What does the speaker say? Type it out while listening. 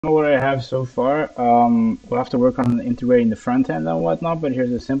What I have so far. We'll have to work on integrating the front end and whatnot, but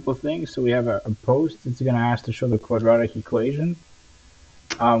here's a simple thing. So we have a post. It's going to ask to show the quadratic equation.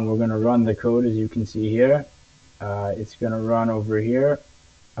 We're going to run the code as you can see here. It's going to run over here.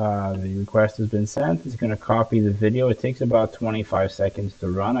 The request has been sent. It's going to copy the video. It takes about 25 seconds to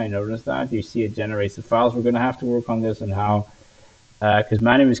run. I noticed that. You see it generates the files. We're going to have to work on this and how, because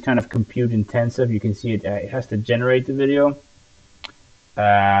Manim is kind of compute intensive. You can see it, it has to generate the video.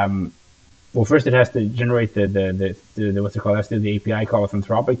 Well, first it has to generate the what's it called? It has to do the API call with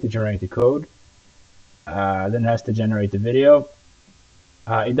Anthropic to generate the code. Then it has to generate the video.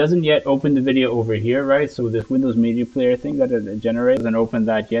 It doesn't yet open the video over here, right? So this Windows Media Player thing that it generates doesn't open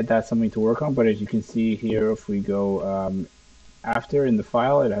that yet. That's something to work on. But as you can see here, if we go after in the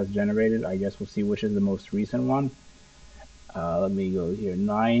file, it has generated. I guess we'll see which is the most recent one. Let me go here,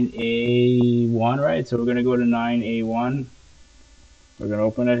 9A1, right? So we're going to go to 9A1. We're going to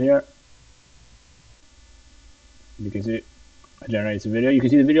open it here. You can see it generates a video. You can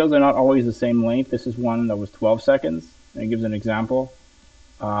see the videos are not always the same length. This is one that was 12 seconds, and it gives an example.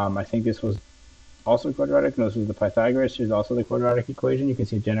 I think this was also quadratic. No, this was the Pythagoras. Here's also the quadratic equation. You can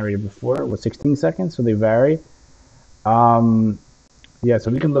see it generated before with 16 seconds, so they vary. Yeah,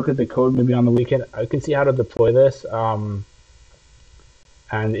 so we can look at the code maybe on the weekend. I can see how to deploy this and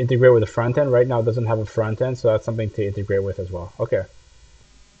integrate with the front end. Right now it doesn't have a front end, so that's something to integrate with as well. Okay.